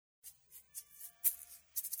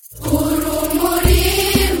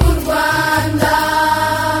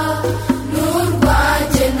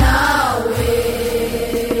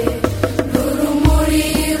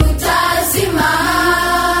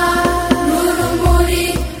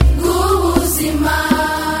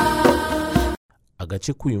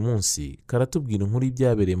Agace k'uyu munsi karatubwira inkuru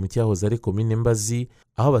y'ibyabereye mu cyahoze ari Komini Mbazi,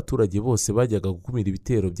 aho abaturage bose bajyaga gukumira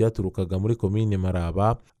ibitero byaturukaga muri Komini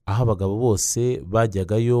Maraba, aho abagabo bose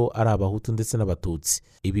bajyagayo ari abahutu ndetse n'abatutsi.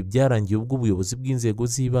 Ibi byarangiye ubwo ubuyobozi bw'inzego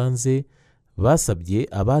z'ibanze basabye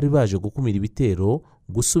abari baje gukumira ibitero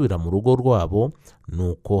gusubira mu rugo rwabo,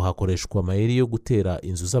 nuko hakoreshwa amayeri yo gutera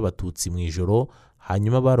inzu z'abatutsi mu ijoro,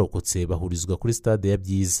 hanyuma abarokotse bahurizwa kuri stade ya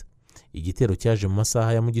Byiza. Igitero cyaje mu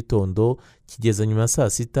masaha ya mu gitondo kigeza nyuma ya saa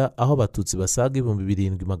sita, aho abatutsi basaga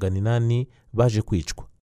 7,800 baje kwicwa.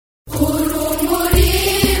 Urumuri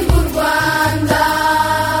mu Rwanda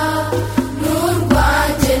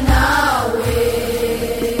n'urwanjye nawe.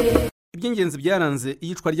 Iby'ingenzi byaranze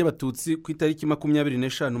iyicwa ry'abatutsi ku itariki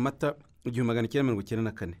 25 Mata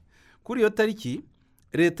 1994. Kuri iyo tariki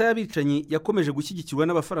leta y'abicanyi yakomeje gushyigikirwa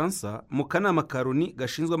n'abafaransa mu kanama ka Loni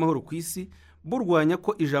gashinzwe amahoro ku isi burwanya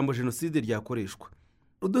ko ijambo Jenoside ryakoreshwa.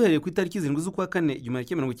 Uduhereye ku itariki 7 z'ukwa 4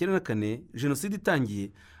 1994 Jenoside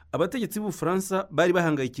itangiye, abategetsi b'Ubufaransa bari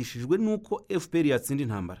bahangayikishijwe nuko FPR yatsinda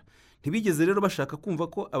intambara. Ntibigeze rero bashaka kumva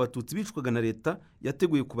ko abatutsi bicwaga na leta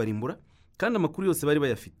yateguye kubarimbura, kandi amakuru yose bari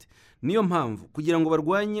bayafite. Niyo mpamvu kugira ngo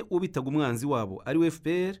barwanye ubitaga umwanzi wabo ari we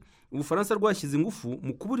FPR, Ubufaransa rwashyize ingufu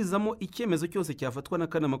mu kuburizamo icyemezo cyose cyafatwa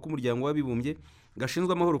n'akanama k'umuryango w'abibumbye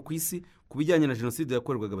gashinzwe amahoro ku isi ku bijyanye na Jenoside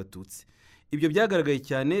yakorerwaga abatutsi. Ibyo byagaragaye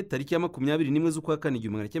cyane tariki ya 21 z'ukwa 4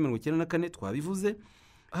 1994 twabivuze,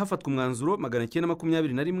 hafatwa umwanzuro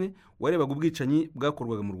 1921 warebaga ubwicanyi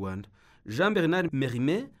bwakorwaga mu Rwanda. Jean Bernard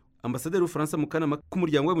Mérimée, ambasaderi w'Ubufaransa mu kanama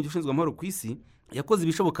k'umuryango w'abibumbye ushinzwe amahoro ku isi, yakoze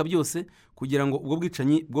ibishoboka byose kugira ngo ubwo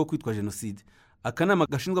bwicanyi bwo kwitwa Jenoside. Akanama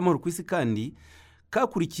gashinzwe amahoro ku isi kandi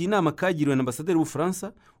kakurikiye inama kagiriwe na ambasaderi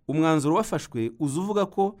w'Ubufaransa. Umwanzuro wafashwe uzuvuga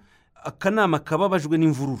ko akanama kababajwe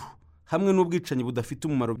n'imvururu hamwe n'ubwicanyi budafite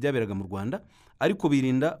umumaro byaberaga mu Rwanda, ariko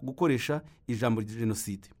birinda gukoresha ijambo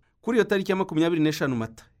Jenoside. Kuri iyo tariki ya 25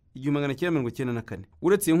 Mata 1994,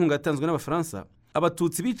 uretse inkunga yatanzwe n'abafaransa,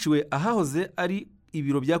 abatutsi biciwe ahahoze ari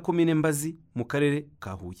ibiro bya Komini Mbazi mu karere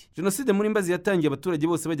ka Huye. Jenoside muri Mbazi yatangiye abaturage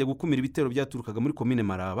bose bajya gukumira ibitero byaturukaga muri Komini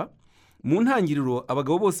Maraba. Mu ntangiriro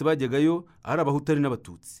abagabo bose bajyagayo ari abahutu ari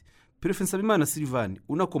n'abatutsi. Perefe Nsabimana Sylvain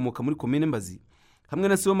unakomoka muri Komini Mbazi hamwe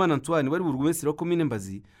na Sibomana Antoine wari burugumesitiri wa Komini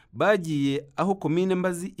Mbazi bagiye aho Komini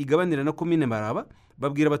Mbazi igabanira na Komini Maraba,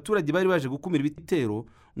 babwira abaturage bari baje gukumira ibitero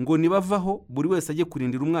ngo nibavaho buri wese ajye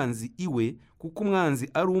kurindira umwanzi iwe, kuko umwanzi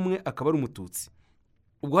ari umwe akaba ari umututsi.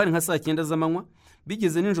 Ubwo hari nka saa 9 z'amanywa,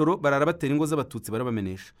 bigeze nijoro barara batera ingo z'abatutsi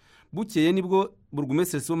barabamenesha. Bukeye nibwo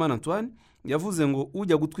burugumesitiri Sibomana Antoine yavuze ngo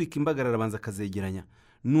ujya gutwika imbagara arabanza akazegeranya.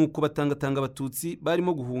 Nuko batangatanga abatutsi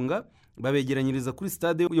barimo guhunga babegeranyiriza kuri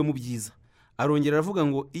stade yo mu Byiza. Arongera aravuga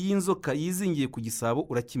ngo iyi nzoka yizingiye ku gisabo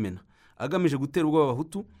urakimena, agamije gutera ubwoba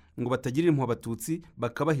abahutu ngo batagirira impuhwe abatutsi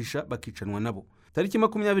bakabahisha bakicanwa nabo. Tariki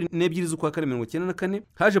 22 z'ukwa 1994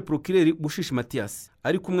 haje Procureur Bushishi Mathias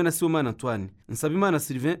ari kumwe na Sibomana Antoine, Nsabimana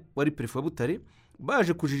Sylvain wari Perefe wa Butare,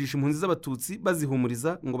 baje kujijisha impunzi z'abatutsi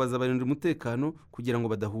bazihumuriza ngo bazabarindira umutekano kugira ngo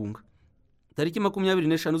badahunga. Tariki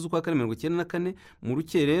 25 z'ukwa 1994 mu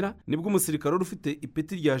rukerera nibwo umusirikare ufite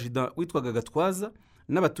ipeti rya jida witwaga Gatwaza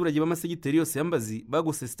n'abaturage b'amasegiteri yose yambazi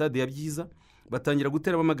bagose stade ya Byiza, batangira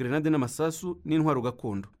gutera amagrenade n'amasasu n'intwaro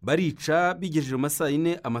gakondo. Barica bigejeje mu masaha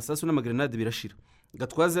 4, amasasu n'amagrenade birashira.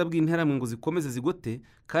 Gatwaza yabwiye interamwe ngo zikomeze zigote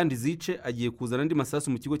kandi zice, agiye kuzana andi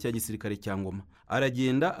masasu mu kigo cya gisirikare cya Ngoma.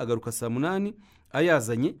 Aragenda agaruka saa 8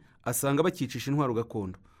 ayazanye, asanga bakicisha intwaro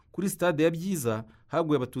gakondo. Kuri stade ya Byiza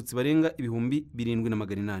haguye abatutsi barenga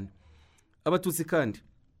 7,800. Abatutsi kandi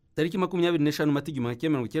tariki 25 Mata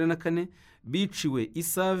 1994 biciwe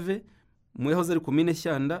Isave mu yahoze ari Komine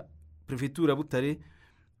Shyanda, Prefetura Butare,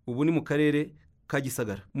 ubu ni mu karere ka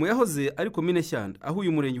Gisagara. Mu yahoze ari Komine Shyanda aho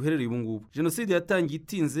uyu murenge uherereye ubu ngubu. Jenoside yatangiye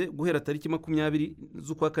itinze guhera tariki 20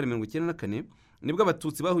 z'ukwa 1994 nibwo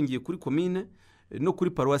abatutsi bahungiye kuri komine no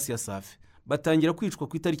kuri paruwasi ya Save. Batangira kwicwa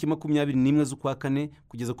ku itariki 21 z'ukwa 4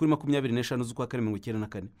 kugeza kuri 25 z'ukwa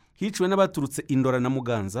 1994. Hiciwe n'abaturutse Indora na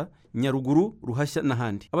Muganza, Nyaruguru, Ruhashya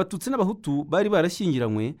n'ahandi. Abatutsi n'abahutu bari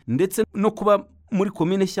barashyingiranywe, ndetse no kuba muri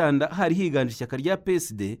Komine Shyanda hari higanje ishyaka rya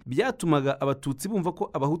PSD byatumaga abatutsi bumva ko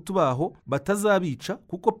abahutu baho batazabica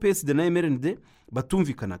kuko PSD na MRND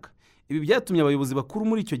batumvikanaga. Ibi byatumye abayobozi bakuru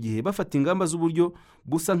muri icyo gihe bafata ingamba z'uburyo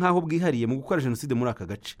busa nkaho bwihariye mu gukora Jenoside muri aka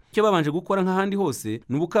gace. Icyo babanje gukora nk'ahandi hose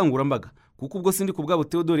ni ubukangurambaga, kuko ubwo sindi ku bwabo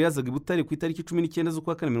Theodore yazaga i Butare ku itariki 19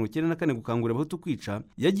 z'ukwa 1994 gukangurira abahutu kwica,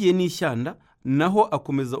 yagiye n'Ishyanda naho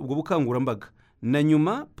akomeza ubwo bukangurambaga. Na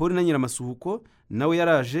nyuma Paul na Nyiramasuhuko nawe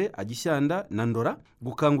yaraje agishyanda na Ndora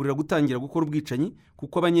gukangurira gutangira gukora ubwicanyi,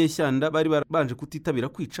 kuko abanyeshyanda bari banje kutitabira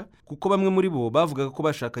kwica, kuko bamwe muri bo bavugaga ko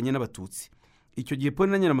bashakanye n'abatutsi. Icyo gihe Paul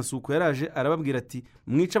na Nyiramasuhuko yaraje arababwira ati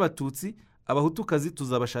mwica abatutsi abahutukazi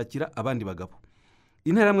tuzabashakira abandi bagabo.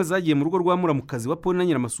 Interahamwe zagiye mu rugo rwa muramukazi wa Poli na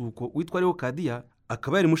Nyiramasuhuko witwa Ariho Kadiya,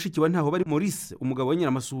 akaba yari mushiki wa ntaho bari Maurice, umugabo wa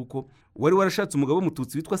Nyiramasuhuko wari warashatse umugabo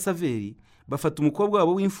w'umututsi witwa Saveri. Bafata umukobwa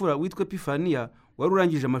wabo w'imfura witwa Epifania wari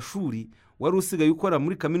urangije amashuri, wari usigaye ukora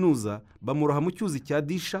muri kaminuza, bamuroha mu cyuzi cya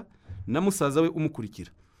Disha na musaza we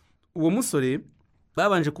umukurikira. Uwo musore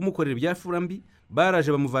babanje kumukorera ibyafurambi,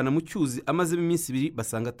 baraje bamuvana mu cyuzi, amaze iminsi 2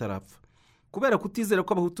 basanga atarapfa. Kubera kutizera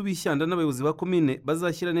ko abahutu bishyanda n'abayobozi ba komine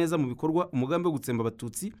bazashyira neza mu bikorwa umugambi wo gutsemba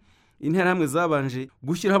abatutsi, interahamwe zabanje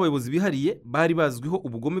gushyiraho abayobozi bihariye bari bazwiho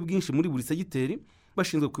ubugome bwinshi muri buri segiteri,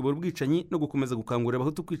 bashinzwe kuyobora ubwicanyi no gukomeza gukangurira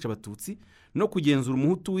abahutu kwica abatutsi no kugenzura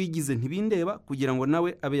umuhutu wigize ntibindeba kugira ngo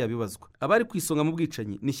nawe abe yabibazwa. Abari kwisonga mu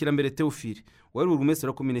bwicanyi ni Shyirambere Theophile wari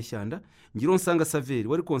urumesero wa komine Shyanda, Ngironsanga Saveri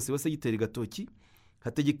wari konse wa segiteri Gatoki,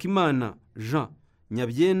 Hategekimana Jean,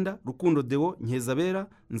 Nyabyenda, Rukundo Deo, Nkezabera,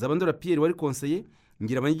 Nzabandora Pierre wari konseye,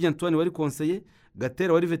 Ngirabanyigi Antoine wari konseye,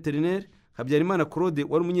 Gatera wari veterinaire, Habyarimana Claude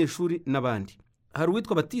wari umunyeshuri n'abandi. Hari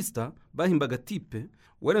uwitwa Batista bahimbaga Tipe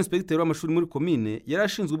wari inspecteur w'amashuri muri komine, yari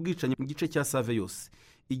ashinzwe ubwicanyi mu gice cya Save yose.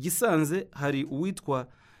 Igisanze hari uwitwa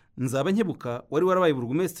Nzabankebuka wari warabaye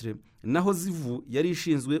burugumestre, naho Zivu yari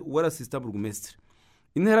ishinzwe wari assistant burugumestre.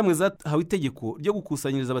 Interahamwe zahawe itegeko ryo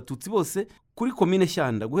gukusanyiriza abatutsi bose kuri komine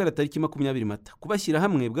Shyanda guhera tariki 20 Mata. Kubashyira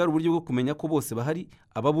hamwe bwari uburyo bwo kumenya ko bose bahari,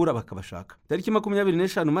 ababura bakabashaka. Tariki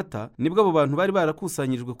 25 Mata nibwo abo bantu bari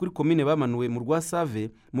barakusanyirijwe kuri komine bamanuwe mu rwa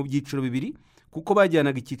Save mu byiciro 2, kuko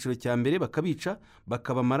bajyanaga icyiciro cya mbere bakabica,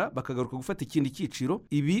 bakabamara, bakagaruka gufata ikindi cyiciro.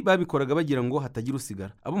 Ibi babikoraga bagira ngo hatagira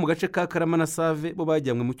usigara. Abo mu gace ka Karama na Save bo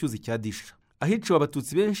bajyanywe mu cyuzi cya Disha. Ahiciwe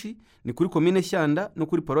abatutsi benshi ni kuri komine Shyanda no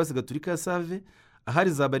kuri Paroisse Gatolika ya Save.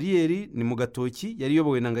 Ahari za bariyeri ni mu Gatoki, yari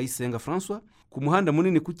yobowe na Ngayisenga François. Ku muhanda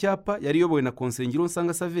munini ku cyapa yari yobowe na Konsengiro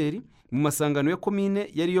Nsanga Saveri. Mu masangano ya komine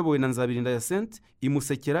yari yobowe na Nzabirinda ya Saint.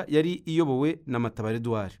 Imusekera yari iyobowe na Matabare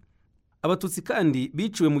Edouard. Abatutsi kandi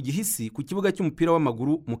biciwe mu Gihisi ku kibuga cy'umupira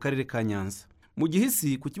w'amaguru mu karere ka Nyanza. Mu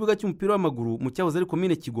Gihisi ku kibuga cy'umupira w'amaguru mu cyahoze ari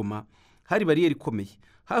komine Kigoma hari bariyeri ikomeye.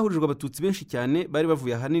 Hahurijwe abatutsi benshi cyane bari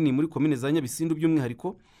bavuye ahanini muri komine za Nyabisindu,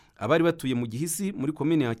 by'umwihariko abari batuye mu Gihisi muri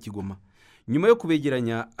komine ya Kigoma. Nyuma yo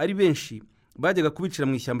kubegeranya ari benshi, bajyaga kubicira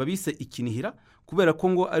mu ishyamba bise Ikinihira, kubera ko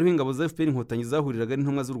ngo ariho ingabo za FPR inkotanyi zahuriraga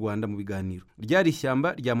n'intumwa z'u Rwanda mu biganiro. Ryari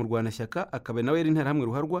ishyamba rya Murwanashyaka, akaba nawe yari interahamwe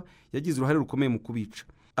ruharwa, yagize uruhare rukomeye mu kubica.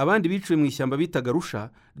 Abandi biciwe mu ishyamba bitaga Rusha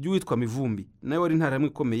ry'uwitwa Mivumbi, nawe wari interahamwe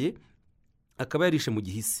ikomeye, akaba yarishe mu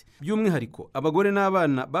Gihisi. By'umwihariko abagore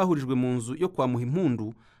n'abana bahurijwe mu nzu yo kwa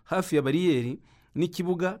Muhimpundu hafi ya bariyeri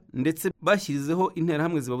n'ikibuga, ndetse bashyirizeho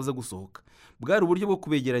interahamwe zibabuza gusohoka. Bwari uburyo bwo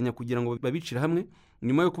kubegeranya kugira ngo babicira hamwe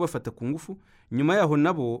nyuma yo kubafata ku ngufu. Nyuma yaho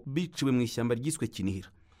nabo biciwe mu ishyamba ryiswe Kinihira.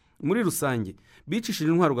 Muri rusange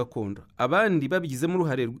bicishije intwaro gakondo. Abandi babigizemo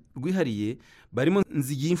uruhare rwihariye barimo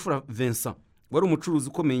Nzigiyimfura Vincent wari umucuruzi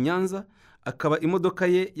ukomeye Nyanza, akaba imodoka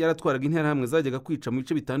ye yaratwaraga interahamwe zajyaga kwica mu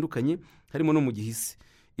bice bitandukanye harimo no mu Gihisi.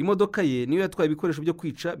 Imodoka ye niyo yatwaye ibikoresho byo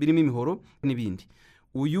kwica birimo imihoro n'ibindi.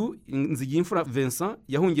 Uyu Nzigiyimfura Vincent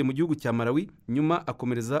yahungiye mu gihugu cya Malawi, nyuma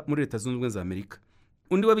akomereza muri Leta Zunze Ubumwe za Amerika.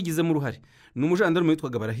 Undi wabigizemo uruhare ni umujandarume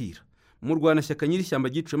witwaga Barahira. Mu Rwanashyaka nyir'ishyamba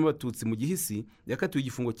ryiciyemo abatutsi mu Gihisi yakatiwe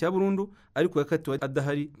igifungo cya burundu, ariko yakatiwe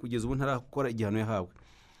adahari kugeza ubu ntarakora igihano yahawe.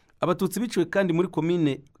 Abatutsi biciwe kandi muri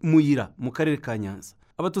komine Muyira mu karere ka Nyanza.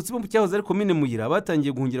 Abatutsi bo mu cyahoze ari komine Muyira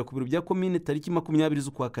batangiye guhungira ku biro bya komine tariki 20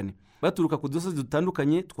 z'ukwa kane, baturuka ku dusozi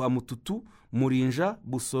dutandukanye twa Mututu, Murinja,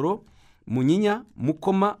 Busoro, Munyinya,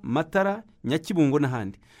 Mukoma, Matara, Nyakibungo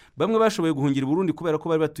n'ahandi. Bamwe bashoboye guhungira Burundi kubera ko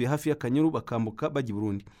bari batuye hafi y'Akanyuru, bakambuka bajya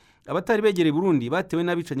Burundi. Abatari begereye Burundi batewe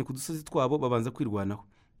n'abicanyi ku dusozi twabo babanza kwirwanaho.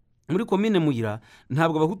 Muri komine Muyira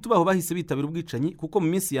ntabwo abahutu baho bahise bitabira ubwicanyi, kuko mu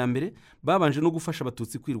minsi ya mbere babanje no gufasha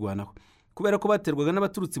abatutsi kwirwanaho, kubera ko baterwaga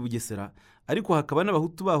n'abaturutsi Bugesera, ariko hakaba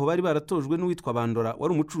n'abahutu baho bari baratojwe n'uwitwa Bandora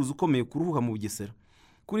wari umucuruzi ukomeye kuruhuka mu Bugesera.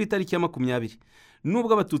 Kuri tariki ya 20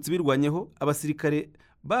 nubwo abatutsi birwanyeho, abasirikare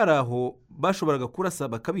baraho bashoboraga kurasa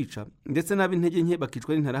bakabica, ndetse n'ab'intege nke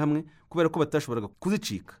bakicwa n'interahamwe kubera ko batashoboraga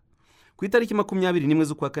kuzicika. Ku itariki 21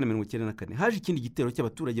 z'ukwa 1994 haje ikindi gitero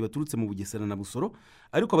cy'abaturage baturutse mu Bugesera na Busoro,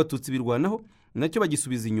 ariko abatutsi birwanaho nacyo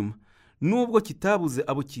bagisubiza inyuma, nubwo kitabuze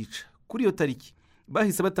abo kica. Kuri iyo tariki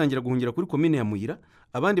bahise batangira guhungira kuri komine ya Muyira,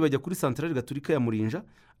 abandi bajya kuri Centrale Gatolika ya Murinja,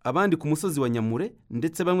 abandi ku musozi wa Nyamure,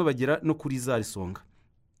 ndetse bamwe bagera no kuri Zarisonga.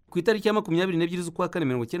 Ku itariki ya 22 z'ukwa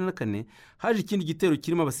 1994 haje ikindi gitero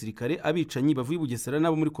kirimo abasirikare, abicanyi bavuye Bugesera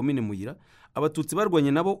nabo muri komine Muyira. Abatutsi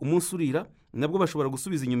barwanye nabo umunsi urira, nabwo bashobora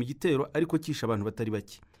gusubiza inyuma igitero, ariko kisha abantu batari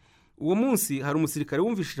bake. Uwo munsi hari umusirikare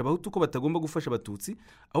wumvishije abahutu ko batagomba gufasha abatutsi,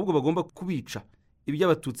 ahubwo bagomba kubica, ibyo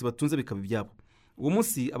abatutsi batunze bikaba ibyabo. uwo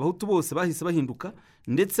munsi abahutu bose bahise bahinduka,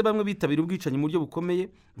 ndetse bamwe bitabira ubwicanyi mu buryo bukomeye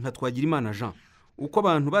nka Twagirimana Jean. Uko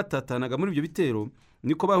abantu batatanaga muri ibyo bitero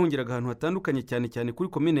niko bahungiraga ahantu hatandukanye, cyane cyane kuri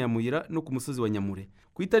komine ya Muyira no ku musozi wa Nyamure.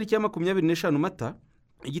 Ku itariki ya 25 Mata,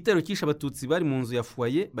 igitero cyishe abatutsi bari mu nzu ya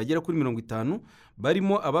foyer bagera kuri 50,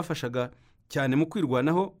 barimo abafashaga cyane mu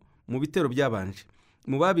kwirwanaho mu bitero byabanje.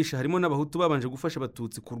 Mu babisha harimo n'abahutu babanje gufasha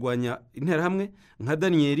abatutsi kurwanya interahamwe nka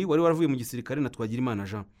Daniel wari waravuye mu gisirikare na Twagirimana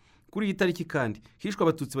Jean. Kuri iyi tariki kandi hishwe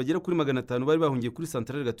abatutsi bagera kuri 500 bari bahungiye kuri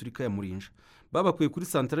Centrale Gatolika ya Murinja. Babakuye kuri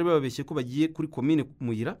Centrale bababeshye ko bagiye kuri komine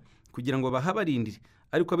Muyira kugira ngo bahabarindire,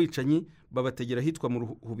 ariko abicanyi babategera hitwa mu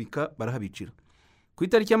Ruhubika barahabicira. Ku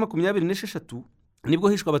itariki ya 26 nibwo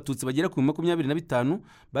hishwe abatutsi bagera ku 25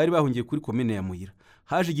 bari bahungiye kuri komine ya Muyira.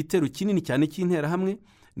 Haje igitero kinini cyane cy'interahamwe,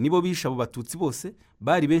 nibo bisha abo batutsi bose,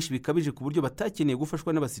 bari benshi bikabije ku buryo batakeneye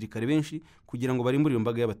gufashwa n'abasirikare benshi kugira ngo barimbure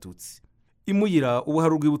imbaga y'abatutsi. Imuyira ubu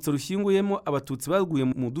hari urwibutso rushyinguyemo abatutsi baguye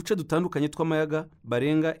mu duce dutandukanye tw'amayaga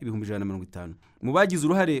barenga 150. Mu bagize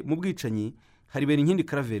uruhare mu bwicanyi hari Berinkindi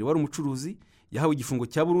Karaveri wari umucuruzi, yahawe igifungo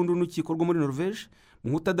cya burundu n'urukiko rwo muri Norvège.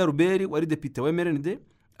 Muhuta Daruberi wari depite wa MRND,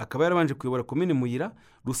 akaba yarabanje kuyobora komine Muyira.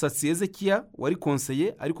 Rusatsi Ezekia wari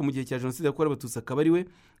konseye, ariko mu gihe cya Jenoside yakorewe abatutsi akaba ari we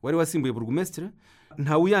wari wasimbuye burugumestre.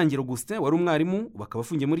 Ntawuyangiro Augustin wari umwarimu, bakaba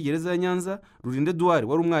afungiye muri gereza ya Nyanza. Rurinde Douard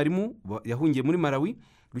wari umwarimu, yahungiye muri Malawi.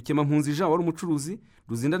 Rukema Mpunzi Jean wari umucuruzi.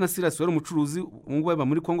 Ruzinda na Silas wari umucuruzi, ubwo baba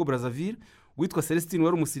muri Congo Brazzaville. Witwa Celestine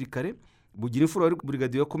wari umusirikare. Bugira Imfura wari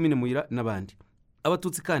brigadier wa komine Muyira n'abandi.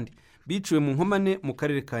 Abatutsi kandi biciwe mu nkomane mu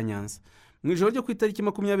karere ka Nyanza. Mu ijoro ryo ku itariki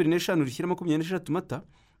 25 rishyira 26 Mata,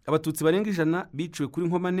 abatutsi barenga 100 biciwe kuri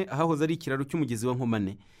Nkomane, ahahoze ari ikiraro cy'umugezi wa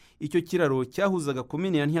Nkomane. Icyo kiraro cyahuzaga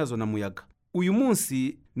komine ya Ntyazo na Muyaga. Uyu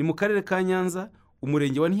munsi ni mu karere ka Nyanza,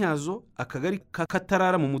 umurenge wa Ntyazo, akagari ka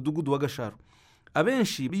Katarara mu mudugudu wa Gasharo.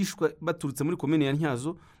 Abenshi bishwe baturutse muri komine ya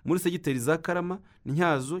Ntyazo, muri segiteri za Karama,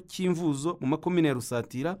 Ntyazo, Kimvuzo, mu makomine ya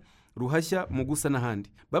Rusatira, Ruhashya, Mugusa n'ahandi.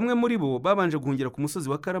 Bamwe muri bo babanje guhungira ku musozi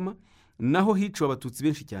wa Karama, naho hiciwe abatutsi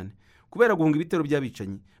benshi cyane. Kubera guhunga ibitero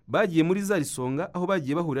by'abicanyi, bagiye muri za Risonga, aho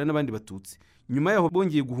bagiye bahurira n'abandi batutsi. Nyuma yaho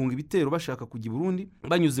bongeye guhunga ibitero bashaka kujya i Burundi,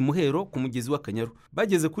 banyuze Muhero ku mugezi wa Kanyaru.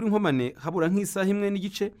 Bageze kuri Nkomane habura nk'isaha imwe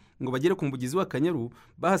n'igice ngo bagere ku mugezi wa Kanyaru,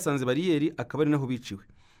 bahasanze bariyeri, akaba ari naho biciwe.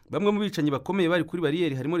 Bamwe mu bicanyi bakomeye bari kuri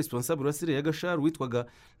bariyeri harimo responsable wa Sire ya Gasharo witwaga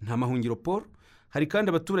Ntamahungiro Paul. Hari kandi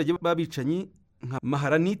abaturage babicanyi nka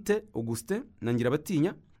Maharanite Augustin na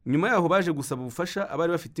Ngirabatinya. Nyuma yaho baje gusaba ubufasha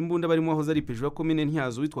abari bafite imbunda, barimo aho zari peje wa komine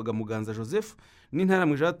Ntyazo witwaga Muganza Joseph,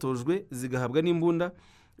 n'intaramwe jatojwe zigahabwa n'imbunda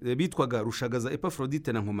bitwaga Rushagaza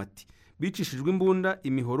Epaphrodite na Nkomati. Bicishijwe imbunda,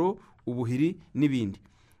 imihoro, ubuhiri n'ibindi.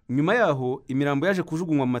 Nyuma yaho imirambo yaje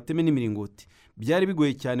kujugunywa mu mateme n'imiringoti. Byari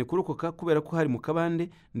bigoye cyane kurokoka kubera ko hari mu kabande,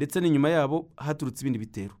 ndetse n'inyuma yabo haturutse ibindi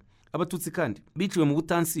bitero. Abatutsi kandi biciwe mu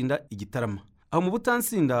Butansinda Igitarama. Aho mu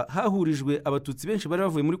Butansinda hahurijwe abatutsi benshi bari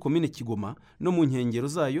bavuye muri komine Kigoma no mu nkengero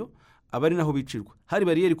zayo, abari naho bicirwa. Hari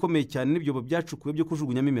bariyeri ikomeye cyane n'ibyobo byacukuwe byo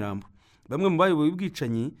kujugunyamo imirambo. Bamwe mu bayoboye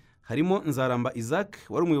ubwicanyi harimo Nzaramba Isaac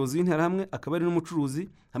wari umuyobozi w'interahamwe, akaba ari n'umucuruzi,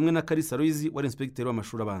 hamwe na Kalisa Loizi wari inspecteur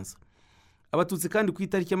w'amashuri abanza. Abatutsi kandi ku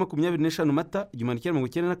itariki ya 25 Mata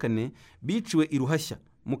 1994 biciwe i Ruhashya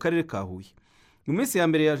mu karere ka Huye. Mu minsi ya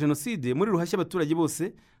mbere ya Jenoside muri Ruhashya, abaturage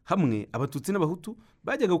bose hamwe abatutsi n'abahutu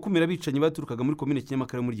bajyaga gukumira abicanyi baturukaga muri komine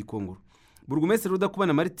Kinyamakara muri Gikongoro. Burugumestre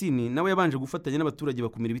Rudakubana Martini nawe yabanje gufatanya n'abaturage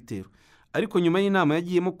bakumira ibitero, ariko nyuma y'inama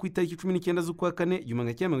yagiyemo ku itariki 19 z'ukwa 4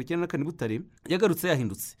 1994 Butare, yagarutse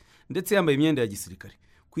yahindutse ndetse yambaye imyenda ya gisirikare.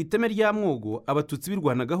 Ku iteme rya Mwogo abatutsi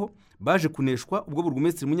birwanagaho baje kuneshwa, ubwo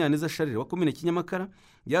Burugumestre Munyaneza Charles wa komine Kinyamakara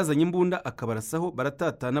yazanye imbunda akabarasaho,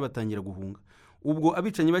 baratatana batangira guhunga. Ubwo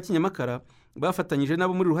abicanyi ba Kinyamakara bafatanyije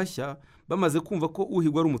nabo muri Ruhashya, bamaze kumva ko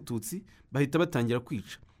uhigwa ari umututsi, bahita batangira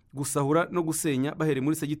kwica, gusahura no gusenya bahereye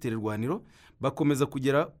muri segiteri Rwaniro, bakomeza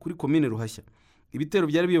kugera kuri komine Ruhashya. Ibitero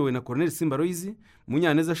byari biyobowe na Colonel Simbaroizi,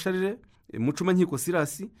 Munyaneza Charles, Mucuma Nkiko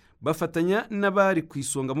Silas, bafatanya n'abari ku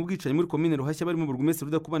isonga mu bwicanyi muri komine Ruhashya barimo Burugumestre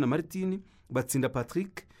Rudakubana Martini, Batsinda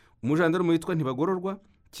Patrick, umujandarume witwa Ntibagororwa,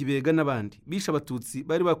 Kibega n'abandi. Bisha abatutsi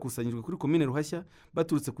bari bakusanyijwe kuri komine Ruhashya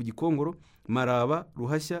baturutse ku Gikongoro, Maraba,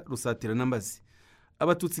 Ruhashya, Rusatira na Mbazi.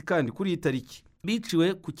 Abatutsi kandi kuri iyi tariki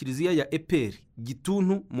biciwe ku kiliziya ya Eperi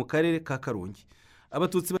Gituntu mu karere ka Karongi.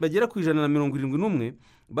 Abatutsi bagera ku 171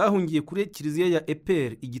 bahungiye kuri kiliziya ya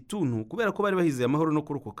Eperi Igituntu kubera ko bari bahizeye amahoro no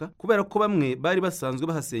kurokoka, kubera ko bamwe bari basanzwe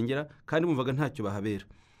bahasengera kandi bumvaga ntacyo bahabera.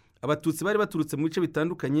 Abatutsi bari baturutse mu bice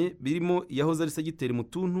bitandukanye birimo yahoze ari segiteri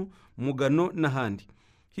Mutuntu, Mugano n'ahandi.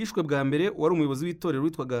 Hishwe bwa mbere wari umuyobozi w'itorero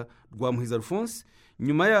witwaga Rwamuhiza Alphonse,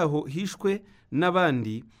 nyuma yaho hishwe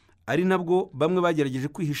n'abandi, ari nabwo bamwe bagerageje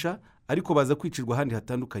kwihisha ariko baza kwicirwa ahandi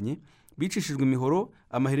hatandukanye, bicishijwe imihoro,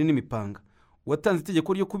 amahiri n'imipanga. uwatanze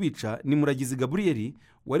itegeko ryo kubica ni Muragizi Gaburiyeli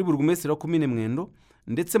wari burugumesitiri wa Komine Mwendo,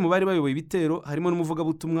 ndetse mu bari bayoboye ibitero harimo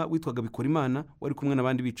n'umuvugabutumwa witwaga Bikorimana wari kumwe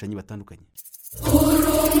n'abandi bicanyi batandukanye.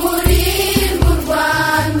 urumuri mu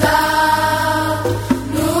Rwanda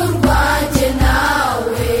n'urwanjye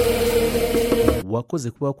nawe.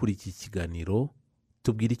 wakoze kuba wakurikiye iki kiganiro.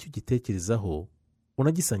 Tubwire icyo ugitekerezaho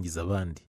unagisangiza abandi.